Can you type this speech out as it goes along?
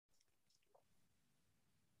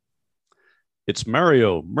It's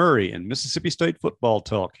Mario, Murray, and Mississippi State football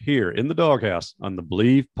talk here in the Doghouse on the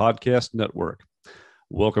Believe Podcast Network.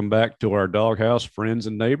 Welcome back to our Doghouse friends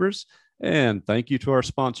and neighbors, and thank you to our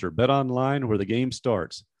sponsor, Bet Online, where the game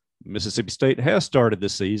starts. Mississippi State has started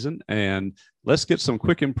this season, and let's get some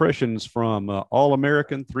quick impressions from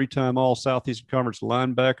All-American, three-time All-Southeastern Conference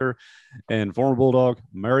linebacker, and former Bulldog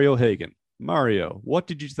Mario Haggan. Mario, what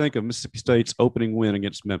did you think of Mississippi State's opening win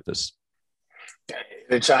against Memphis?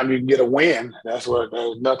 Anytime you can get a win, that's what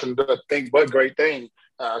there's nothing to think but great thing.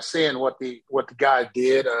 Seeing what the guys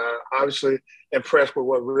did, obviously impressed with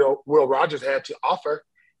what Will Rogers had to offer,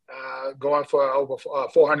 going for over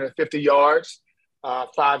 450 yards,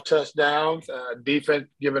 5 touchdowns, defense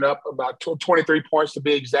giving up about 23 points to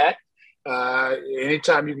be exact.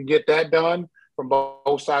 Anytime you can get that done from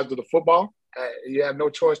both sides of the football, you have no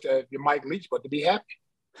choice if you're Mike Leach but to be happy.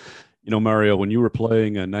 You know, Mario, when you were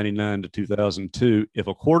playing 99 to 2002, if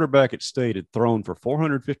a quarterback at State had thrown for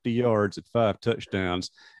 450 yards at 5 touchdowns,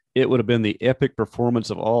 it would have been the epic performance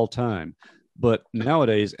of all time. But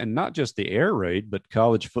nowadays, and not just the air raid, but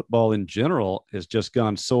college football in general has just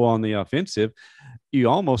gone so on the offensive, you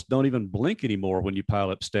almost don't even blink anymore when you pile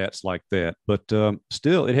up stats like that. But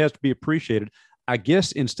still, it has to be appreciated. I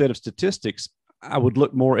guess instead of statistics, I would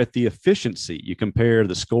look more at the efficiency. You compare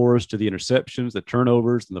the scores to the interceptions, the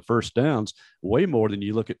turnovers, and the first downs way more than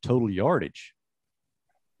you look at total yardage.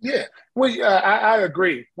 Yeah, well, I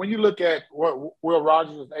agree. When you look at what Will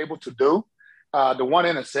Rogers was able to do, the one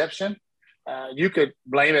interception, you could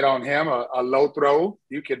blame it on him, a low throw.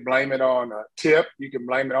 You could blame it on a tip. You can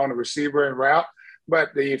blame it on the receiver and route.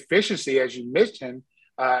 But the efficiency, as you mentioned,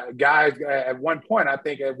 guys, at one point,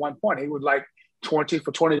 he was like 20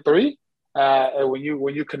 for 23. When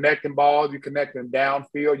you connecting balls, you connect them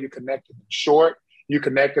downfield, you connected them short, you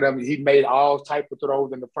connected them. He made all type of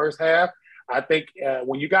throws in the first half. I think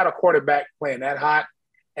when you got a quarterback playing that hot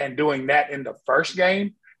and doing that in the first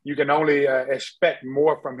game, you can only expect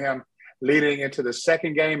more from him leading into the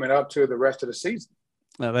second game and up to the rest of the season.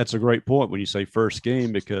 Now, that's a great point when you say first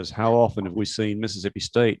game, because how often have we seen Mississippi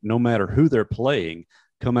State, no matter who they're playing,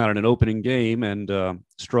 come out in an opening game and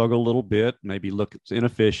struggle a little bit, maybe look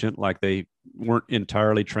inefficient, like they weren't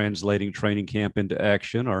entirely translating training camp into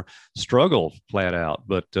action, or struggle flat out,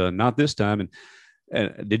 but not this time.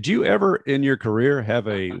 And did you ever in your career have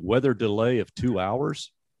a weather delay of 2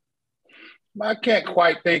 hours? I can't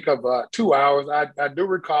quite think of 2 hours. I do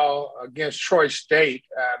recall against Troy State,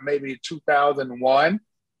 maybe 2001,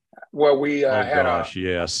 where we had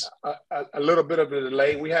yes, a little bit of a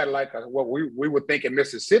delay. We had like what we would think in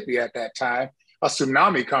Mississippi at that time, a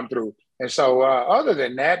tsunami come through. And so other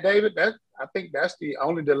than that, David, I think that's the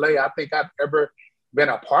only delay I think I've ever been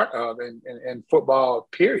a part of in football,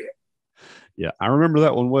 period. Yeah, I remember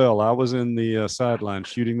that one well. I was in the sideline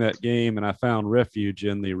shooting that game, and I found refuge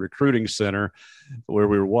in the recruiting center where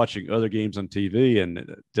we were watching other games on TV, and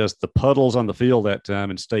just the puddles on the field that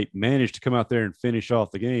time, and State managed to come out there and finish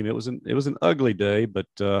off the game. It was an ugly day,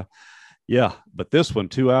 but yeah, but this one,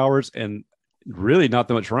 2 hours, and really not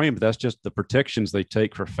that much rain, but that's just the protections they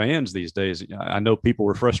take for fans these days. I know people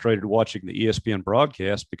were frustrated watching the ESPN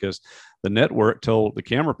broadcast because the network told the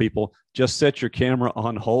camera people, just set your camera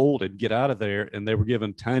on hold and get out of there. And they were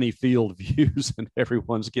given tiny field views and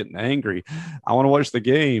everyone's getting angry. I want to watch the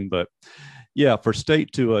game, but yeah, for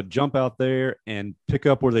State to jump out there and pick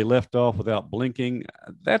up where they left off without blinking,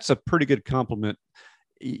 that's a pretty good compliment.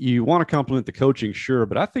 You want to compliment the coaching, sure,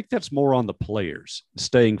 but I think that's more on the players,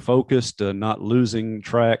 staying focused, not losing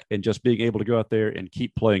track, and just being able to go out there and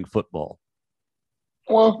keep playing football.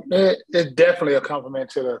 Well, it's definitely a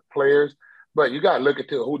compliment to the players, but you got to look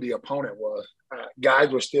at who the opponent was.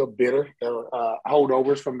 Guys were still bitter. There were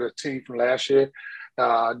holdovers from the team from last year,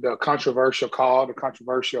 the controversial call, the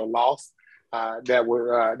controversial loss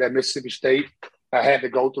that Mississippi State had to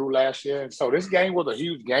go through last year. And so this game was a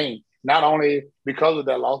huge game. Not only because of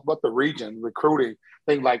that loss, but the region, recruiting,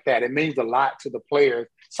 things like that. It means a lot to the players.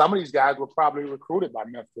 Some of these guys were probably recruited by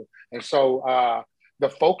Memphis. And so the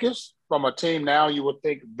focus from a team now, you would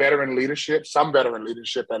think veteran leadership, some veteran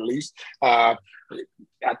leadership at least. I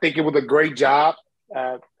think it was a great job.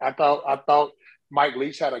 I thought Mike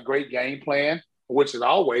Leach had a great game plan, which is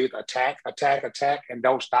always attack, and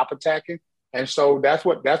don't stop attacking. And so that's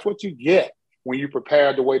what you get when you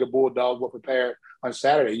prepare the way the Bulldogs were prepared on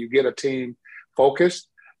Saturday. You get a team focused,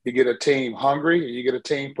 you get a team hungry, and you get a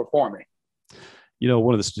team performing. You know,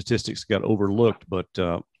 one of the statistics got overlooked, but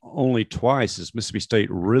only twice has Mississippi State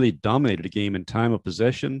really dominated a game in time of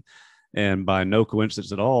possession. And by no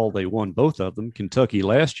coincidence at all, they won both of them. Kentucky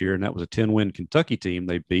last year, and that was a 10-win Kentucky team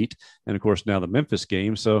they beat. And, of course, now the Memphis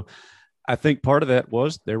game. So I think part of that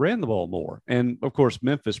was they ran the ball more. And of course,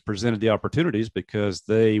 Memphis presented the opportunities because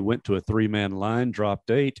they went to a 3-man line,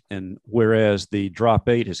 dropped 8. And whereas the drop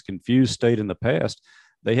 8 has confused State in the past,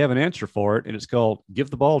 they have an answer for it. And it's called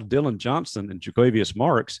give the ball to Dylan Johnson and Jaquavius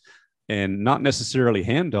Marks, and not necessarily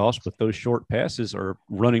handoffs, but those short passes are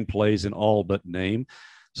running plays in all but name.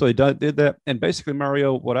 So they did that. And basically,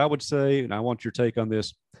 Mario, what I would say, and I want your take on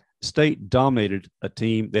this, State dominated a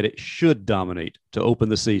team that it should dominate to open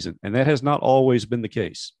the season, and that has not always been the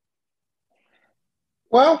case.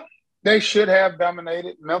 Well, they should have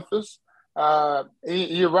dominated Memphis.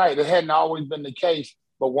 You're right. It hadn't always been the case.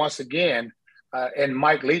 But once again, and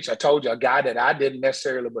Mike Leach, I told you, a guy that I didn't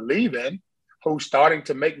necessarily believe in, who's starting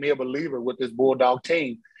to make me a believer with this Bulldog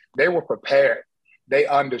team. They were prepared. They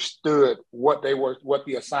understood what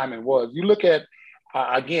the assignment was. You look at,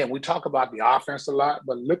 again, we talk about the offense a lot,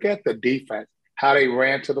 but look at the defense, how they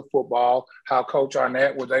ran to the football, how Coach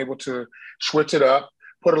Arnett was able to switch it up,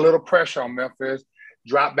 put a little pressure on Memphis,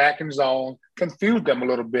 drop back in zone, confuse them a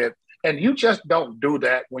little bit. And you just don't do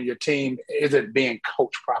that when your team isn't being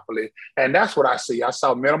coached properly. And that's what I see. I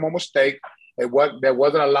saw minimal mistake. There wasn't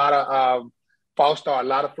a lot of false start, a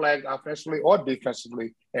lot of flags offensively or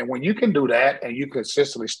defensively. And when you can do that and you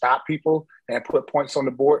consistently stop people and put points on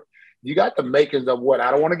the board, you got the makings of what – I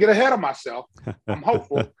don't want to get ahead of myself. I'm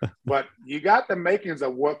hopeful. But you got the makings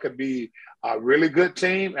of what could be a really good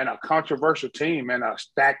team and a controversial team in a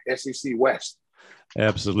stacked SEC West.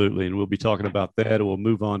 Absolutely. And we'll be talking about that. And we'll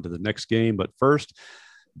move on to the next game. But first,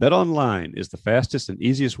 BetOnline is the fastest and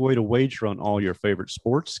easiest way to wager on all your favorite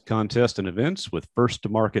sports, contests, and events with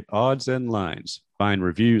first-to-market odds and lines. Find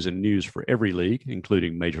reviews and news for every league,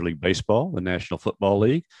 including Major League Baseball, the National Football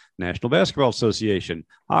League, National Basketball Association,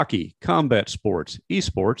 hockey, combat sports,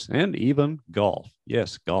 esports, and even golf.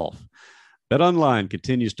 Yes, golf. BetOnline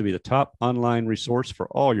continues to be the top online resource for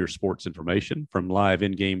all your sports information, from live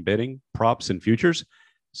in-game betting, props, and futures.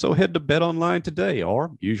 So head to BetOnline today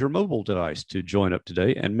or use your mobile device to join up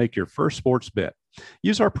today and make your first sports bet.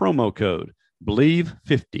 Use our promo code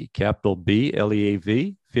BLEAV50, capital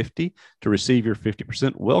BLEAV 50, to receive your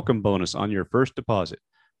 50% welcome bonus on your first deposit.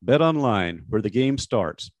 BetOnline, where the game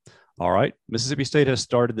starts. All right, Mississippi State has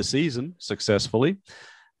started the season successfully,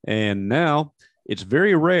 and now it's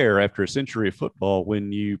very rare after a century of football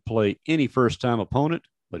when you play any first-time opponent.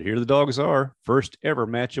 But here the Dogs are, first ever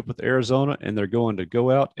matchup with Arizona, and they're going to go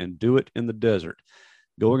out and do it in the desert.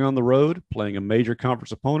 Going on the road, playing a major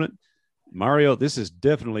conference opponent. Mario, this is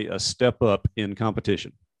definitely a step up in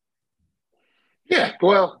competition. Yeah,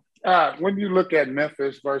 well, when you look at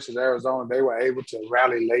Memphis versus Arizona, they were able to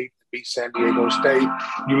rally late to beat San Diego State.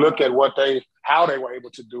 You look at how they were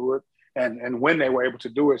able to do it and when they were able to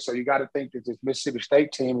do it. So you got to think that this Mississippi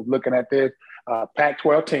State team is looking at this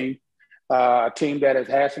Pac-12 team. A team that has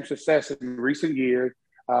had some success in recent years,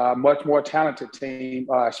 much more talented team,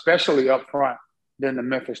 especially up front than the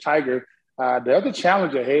Memphis Tigers. The other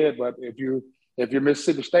challenge ahead, but if you're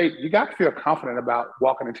Mississippi State, you got to feel confident about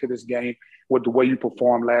walking into this game with the way you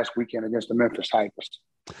performed last weekend against the Memphis Tigers.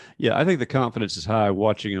 Yeah, I think the confidence is high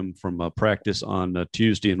watching them from practice on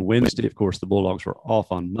Tuesday and Wednesday. Of course, the Bulldogs were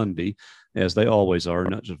off on Monday, as they always are,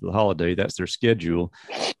 not just for the holiday. That's their schedule.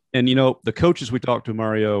 And, the coaches we talked to,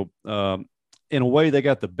 Mario, in a way, they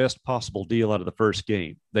got the best possible deal out of the first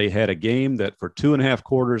game. They had a game that for 2.5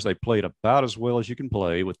 quarters, they played about as well as you can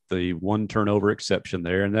play, with the one turnover exception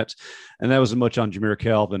there. And that was as much on Jameer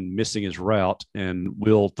Calvin missing his route and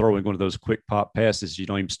Will throwing one of those quick pop passes. You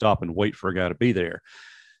don't even stop and wait for a guy to be there.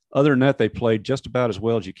 Other than that, they played just about as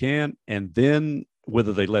well as you can. And then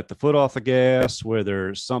whether they let the foot off the gas,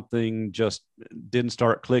 whether something just didn't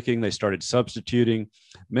start clicking, they started substituting.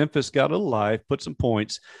 Memphis got a little life, put some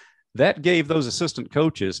points. That gave those assistant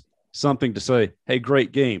coaches something to say, hey,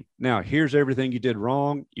 great game. Now, here's everything you did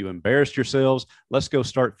wrong. You embarrassed yourselves. Let's go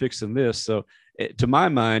start fixing this. So to my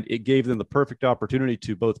mind, it gave them the perfect opportunity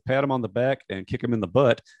to both pat them on the back and kick them in the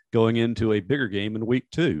butt going into a bigger game in week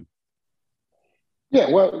 2. Yeah,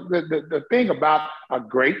 well, the thing about a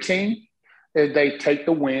great team is they take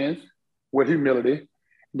the wins with humility,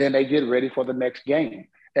 then they get ready for the next game.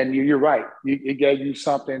 And you're right. It gave you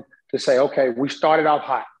something to say, okay, we started off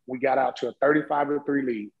hot. We got out to a 35-3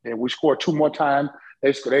 lead, and we scored 2 more times.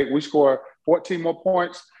 We scored 14 more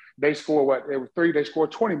points. They scored It was 3. They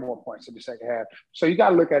scored 20 more points in the second half. So you got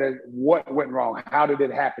to look at it. What went wrong? How did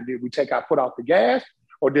it happen? Did we take our foot off the gas,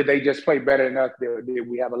 or did they just play better than us? Did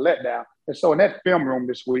we have a letdown? And so in that film room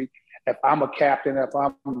this week, if I'm a captain, if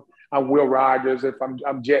I'm Will Rogers, if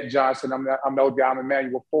I'm Jet Johnson, I'm no guy, I'm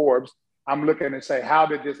Emmanuel Forbes, I'm looking and say, how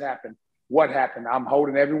did this happen? What happened? I'm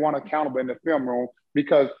holding everyone accountable in the film room,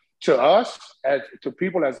 because to us, as to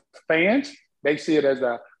people as fans, they see it as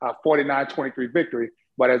a 49-23 victory.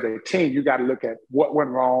 But as a team, you got to look at what went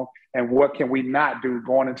wrong and what can we not do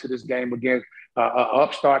going into this game against an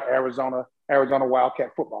upstart Arizona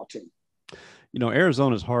Wildcat football team.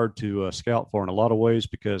 Arizona is hard to scout for in a lot of ways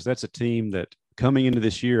because that's a team that coming into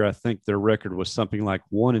this year, I think their record was something like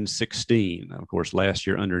 1-16. Of course, last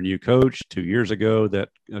year under a new coach, 2 years ago, that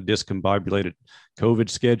discombobulated COVID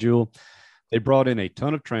schedule. They brought in a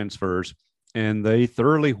ton of transfers, and they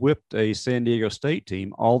thoroughly whipped a San Diego State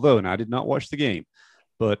team, although, and I did not watch the game,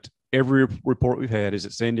 but every report we've had is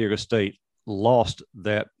that San Diego State lost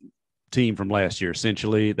that team from last year.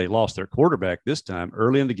 Essentially, they lost their quarterback this time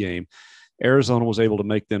early in the game. Arizona was able to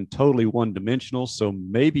make them totally one-dimensional, so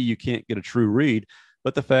maybe you can't get a true read,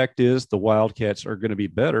 but the fact is the Wildcats are going to be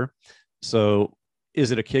better. So is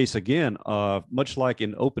it a case, again, of much like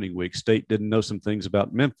in opening week, State didn't know some things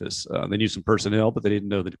about Memphis. They knew some personnel, but they didn't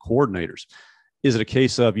know the coordinators. Is it a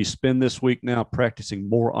case of you spend this week now practicing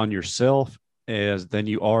more on yourself than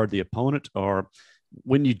you are the opponent, or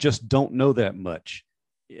when you just don't know that much,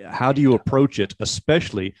 how do you approach it,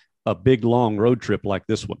 especially a big, long road trip like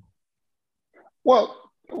this one? Well,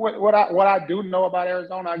 what I do know about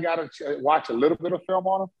Arizona, I got to watch a little bit of film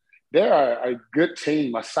on them. They're a good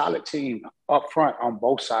team, a solid team up front on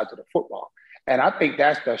both sides of the football. And I think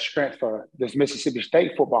that's the strength for this Mississippi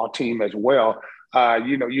State football team as well.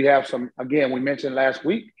 You have some, again, we mentioned last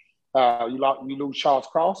week, you lose Charles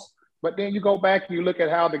Cross, but then you go back and you look at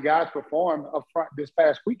how the guys performed up front this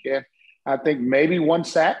past weekend. I think maybe one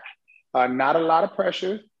sack, not a lot of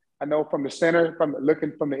pressure. I know from the center,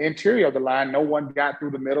 looking from the interior of the line, no one got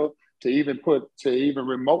through the middle to even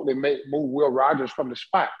remotely move Will Rogers from the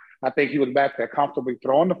spot. I think he was back there comfortably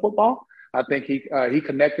throwing the football. I think he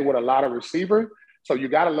connected with a lot of receivers. So you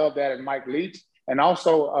got to love that in Mike Leach. And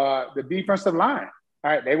also the defensive line.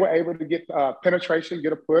 All right, they were able to get penetration,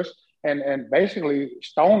 get a push, and basically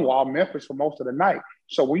stonewall Memphis for most of the night.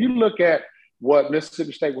 So when you look at what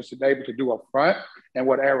Mississippi State was able to do up front and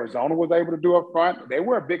what Arizona was able to do up front, they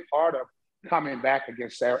were a big part of coming back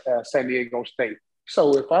against San Diego State.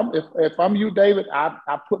 So if I'm you, David,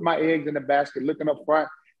 I put my eggs in the basket looking up front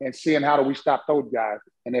and seeing how do we stop those guys.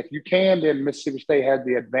 And if you can, then Mississippi State has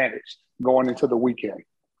the advantage going into the weekend.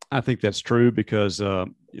 I think that's true because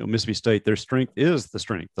Mississippi State, their strength is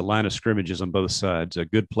the line of scrimmages on both sides. A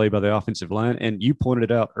good play by the offensive line, and you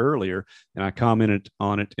pointed it out earlier, and I commented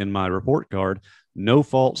on it in my report card. No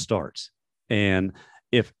false starts, and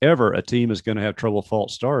if ever a team is going to have trouble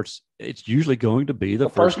false starts, it's usually going to be the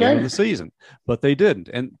first game of the season. But they didn't,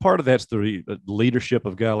 and part of that's the leadership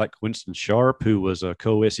of a guy like Winston Sharp, who was a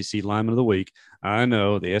co-SEC lineman of the week. I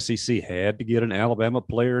know the SEC had to get an Alabama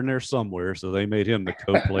player in there somewhere, so they made him the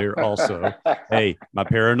co-player also. Hey, my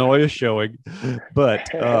paranoia is showing.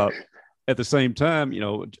 But at the same time,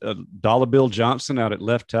 Dollar Bill Johnson out at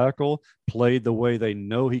left tackle played the way they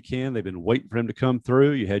know he can. They've been waiting for him to come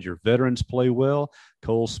through. You had your veterans play well.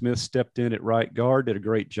 Cole Smith stepped in at right guard, did a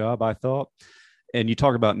great job, I thought. And you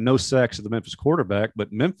talk about no sacks of the Memphis quarterback,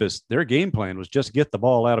 but Memphis, their game plan was just get the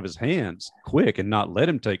ball out of his hands quick and not let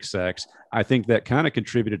him take sacks. I think that kind of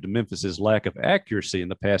contributed to Memphis's lack of accuracy in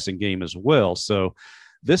the passing game as well. So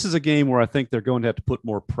this is a game where I think they're going to have to put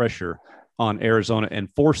more pressure on Arizona and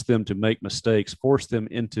force them to make mistakes, force them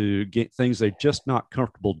into things they're just not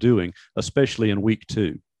comfortable doing, especially in week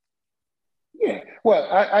 2. Yeah,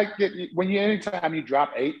 well, I get anytime you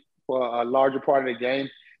drop 8 for a larger part of the game,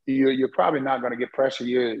 you're probably not going to get pressure.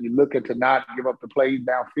 You're looking to not give up the plays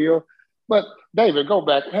downfield. But David, go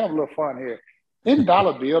back and have a little fun here. Isn't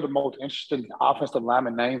Dollar Bill the most interesting offensive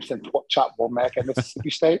lineman name since Chop Womack at Mississippi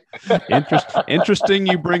State? Interesting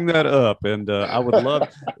you bring that up. And I would love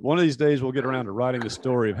 – one of these days we'll get around to writing the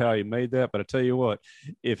story of how he made that. But I tell you what,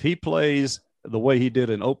 if he plays the way he did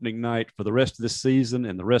in opening night for the rest of this season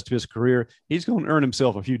and the rest of his career, he's going to earn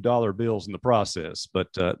himself a few dollar bills in the process.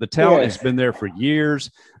 But the talent has been there for years.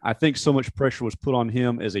 I think so much pressure was put on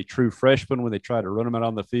him as a true freshman when they tried to run him out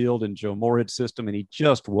on the field in Joe Moorhead's system, and he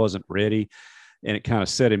just wasn't ready. And it kind of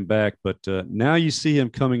set him back. But now you see him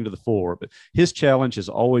coming to the fore. But his challenge has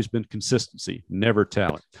always been consistency, never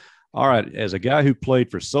talent. All right, as a guy who played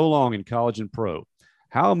for so long in college and pro,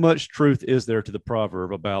 how much truth is there to the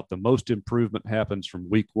proverb about the most improvement happens from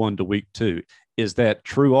week 1 to week 2? Is that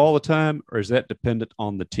true all the time, or is that dependent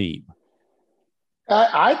on the team?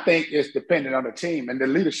 I think it's dependent on the team and the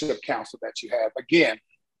leadership council that you have. Again,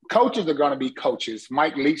 coaches are going to be coaches.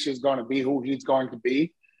 Mike Leach is going to be who he's going to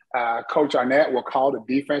be. Coach Arnett will call the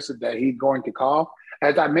defenses that he's going to call.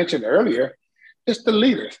 As I mentioned earlier, it's the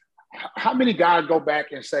leaders. How many guys go back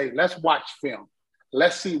and say, let's watch film?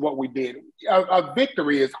 let's see what we did. A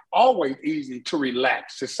victory is always easy to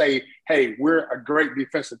relax, to say, hey, we're a great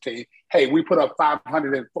defensive team. Hey, we put up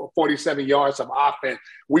 547 yards of offense.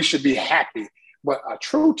 We should be happy. But a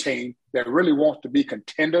true team that really wants to be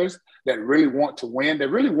contenders, that really want to win, that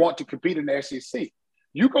really want to compete in the SEC,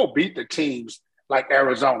 you go beat the teams like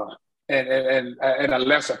Arizona and a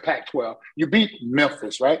lesser Pac-12. You beat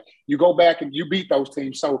Memphis, right? You go back and you beat those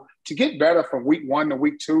teams. So to get better from week 1 to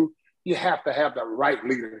week 2, you have to have the right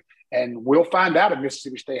leader. And we'll find out if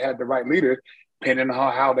Mississippi State had the right leader, depending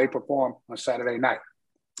on how they perform on Saturday night.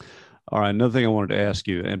 All right, another thing I wanted to ask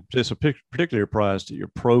you, and this particularly applies to your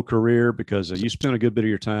pro career, because you spent a good bit of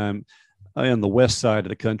your time on the west side of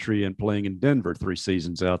the country and playing in Denver 3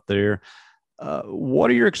 seasons out there. What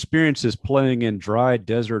are your experiences playing in dry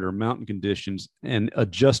desert or mountain conditions and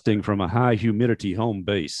adjusting from a high humidity home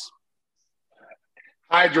base?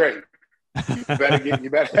 Hydrate. You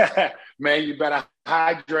better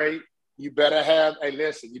hydrate. You better have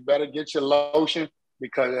you better get your lotion,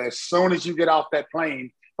 because as soon as you get off that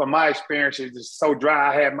plane, from my experience, it's so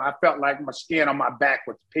dry. I felt like my skin on my back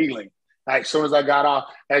was peeling. Like as soon as I got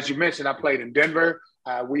off, as you mentioned, I played in Denver.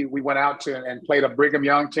 We went out and played a Brigham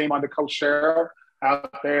Young team under Coach Sherrill out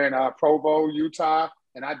there in Provo, Utah.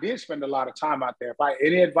 And I did spend a lot of time out there.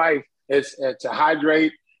 Any advice is to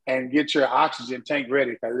hydrate and get your oxygen tank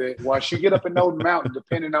ready. Because once you get up in those mountains,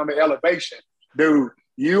 depending on the elevation, dude,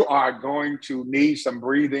 you are going to need some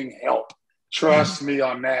breathing help. Trust me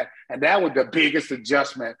on that. And that was the biggest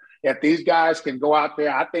adjustment. If these guys can go out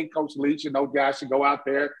there, I think Coach Leach and those guys should go out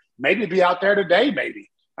there, maybe be out there today, maybe.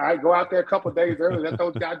 All right, go out there a couple of days early. Let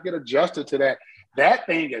those guys get adjusted to that. That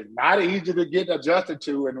thing is not easy to get adjusted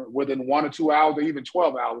to, and within 1 or 2 hours or even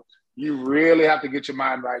 12 hours, you really have to get your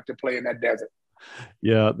mind right to play in that desert.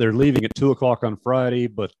 Yeah, they're leaving at 2:00 on Friday,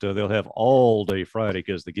 but they'll have all day Friday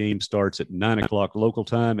because the game starts at 9:00 local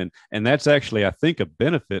time. And that's actually, I think, a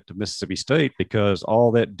benefit to Mississippi State, because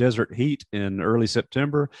all that desert heat in early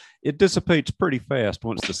September, it dissipates pretty fast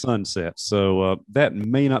once the sun sets. So that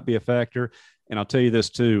may not be a factor. And I'll tell you this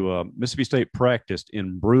too, Mississippi State practiced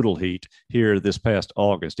in brutal heat here this past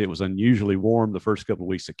August. It was unusually warm the first couple of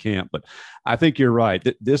weeks of camp, but I think you're right.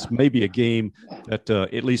 This may be a game that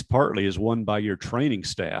at least partly is won by your training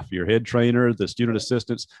staff, your head trainer, the student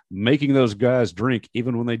assistants, making those guys drink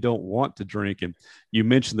even when they don't want to drink. And you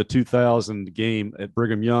mentioned the 2000 game at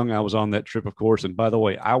Brigham Young. I was on that trip, of course. And by the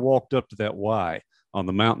way, I walked up to that Y on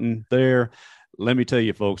the mountain there. Let me tell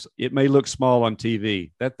you, folks, it may look small on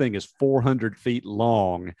TV. That thing is 400 feet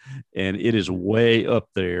long, and it is way up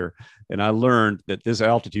there. And I learned that this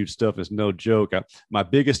altitude stuff is no joke. My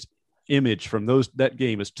biggest image from that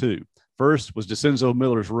game is 2. First was DeCenzo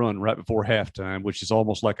Miller's run right before halftime, which is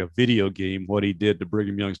almost like a video game, what he did to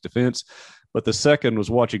Brigham Young's defense. But the second was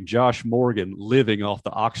watching Josh Morgan living off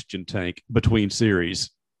the oxygen tank between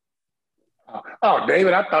series. Oh,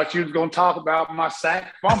 David, I thought you was going to talk about my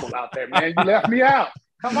sack fumble out there, man. You left me out.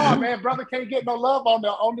 Come on, man. Brother can't get no love on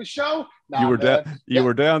the show. Nah, you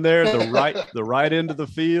were down there, the right end of the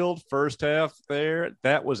field, first half there.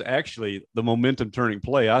 That was actually the momentum turning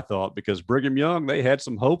play, I thought, because Brigham Young, they had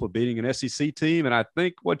some hope of beating an SEC team. And I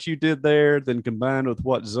think what you did there, then combined with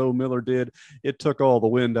what Zoe Miller did, it took all the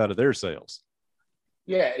wind out of their sails.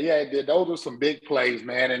 Yeah, it did. Those were some big plays,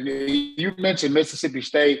 man. And you mentioned Mississippi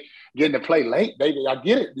State getting to play late, baby. I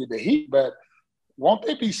get it, the heat, but won't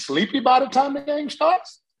they be sleepy by the time the game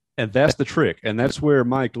starts? And that's the trick. And that's where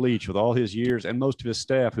Mike Leach, with all his years and most of his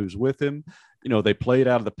staff who's with him, they played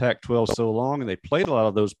out of the Pac-12 so long, and they played a lot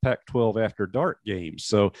of those Pac-12 after dark games.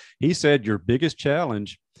 So he said your biggest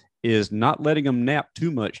challenge is not letting them nap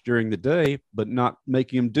too much during the day, but not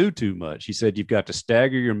making them do too much. He said you've got to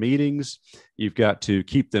stagger your meetings. You've got to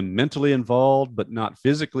keep them mentally involved, but not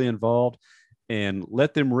physically involved, and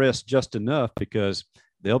let them rest just enough, because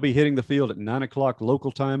they'll be hitting the field at 9:00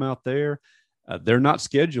 local time out there. They're not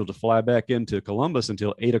scheduled to fly back into Columbus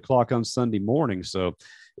until 8:00 on Sunday morning. So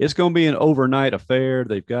it's going to be an overnight affair.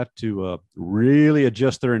 They've got to really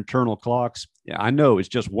adjust their internal clocks. Yeah, I know it's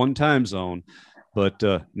just one time zone, but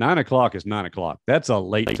 9:00 is 9:00. That's a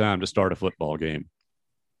late time to start a football game.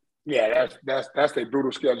 Yeah, that's a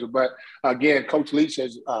brutal schedule. But again, Coach Leach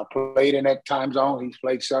has played in that time zone. He's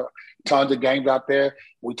played tons of games out there.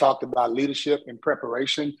 We talked about leadership and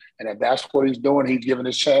preparation, and if that's what he's doing, he's giving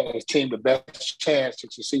his team the best chance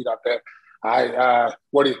to succeed out there. I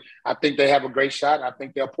think they have a great shot. I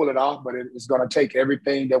think they'll pull it off, but it's going to take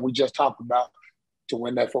everything that we just talked about to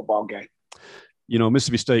win that football game.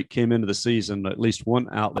 Mississippi State came into the season, at least one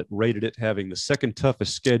outlet rated it having the second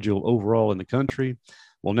toughest schedule overall in the country.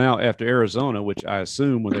 Well, now after Arizona, which I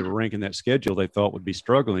assume when they were ranking that schedule, they thought would be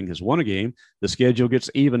struggling, has won a game, the schedule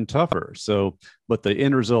gets even tougher. So, but the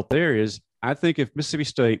end result there is I think if Mississippi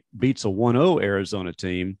State beats a 1-0 Arizona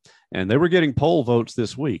team, and they were getting poll votes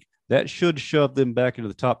this week, that should shove them back into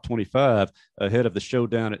the top 25 ahead of the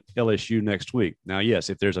showdown at LSU next week. Now, yes,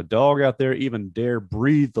 if there's a dog out there even dare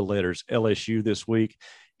breathe the letters LSU this week,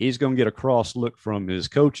 he's going to get a cross look from his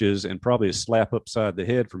coaches and probably a slap upside the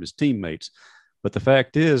head from his teammates. But the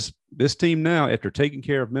fact is, this team now, after taking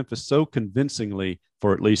care of Memphis so convincingly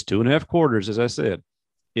for at least 2.5 quarters, as I said,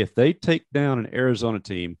 if they take down an Arizona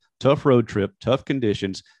team, tough road trip, tough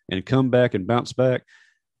conditions, and come back and bounce back,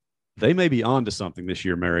 they may be on to something this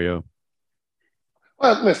year, Mario.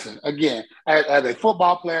 Well, listen, again, as a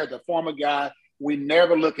football player, as a former guy, we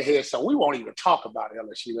never look ahead. So we won't even talk about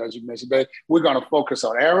LSU, as you mentioned. But we're going to focus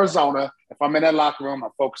on Arizona. If I'm in that locker room, I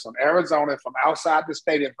focus on Arizona. If I'm outside the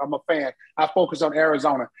stadium, if I'm a fan, I focus on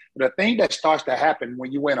Arizona. But the thing that starts to happen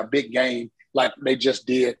when you win a big game like they just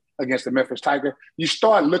did against the Memphis Tigers, you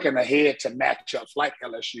start looking ahead to matchups like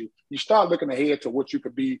LSU. You start looking ahead to what you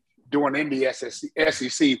could be doing in the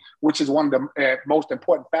SEC, which is one of the most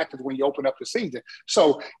important factors when you open up the season.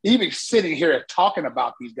 So even sitting here talking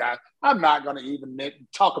about these guys, I'm not going to even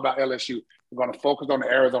talk about LSU. We're going to focus on the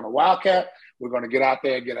Arizona Wildcat. We're going to get out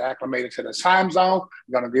there and get acclimated to the time zone.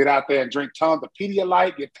 We're going to get out there and drink tons of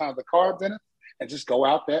Pedialyte, get tons of carbs in it, and just go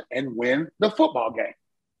out there and win the football game.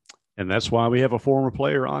 And that's why we have a former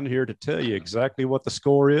player on here to tell you exactly what the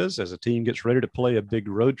score is as a team gets ready to play a big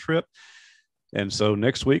road trip. And so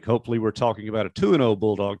next week, hopefully, we're talking about a 2-0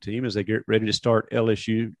 Bulldog team as they get ready to start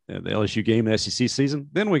LSU, the LSU game in the SEC season.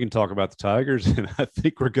 Then we can talk about the Tigers, and I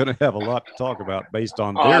think we're going to have a lot to talk about based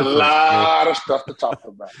on their a lot of stuff to talk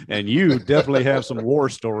about. And you definitely have some war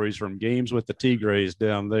stories from games with the Tigres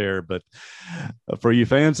down there. But for you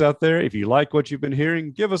fans out there, if you like what you've been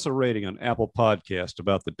hearing, give us a rating on Apple Podcast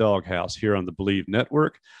about the Doghouse here on the Believe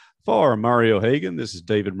Network. For Mario Haggan, this is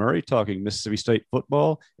David Murray talking Mississippi State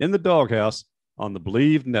football in the Doghouse on the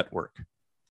Believe Network.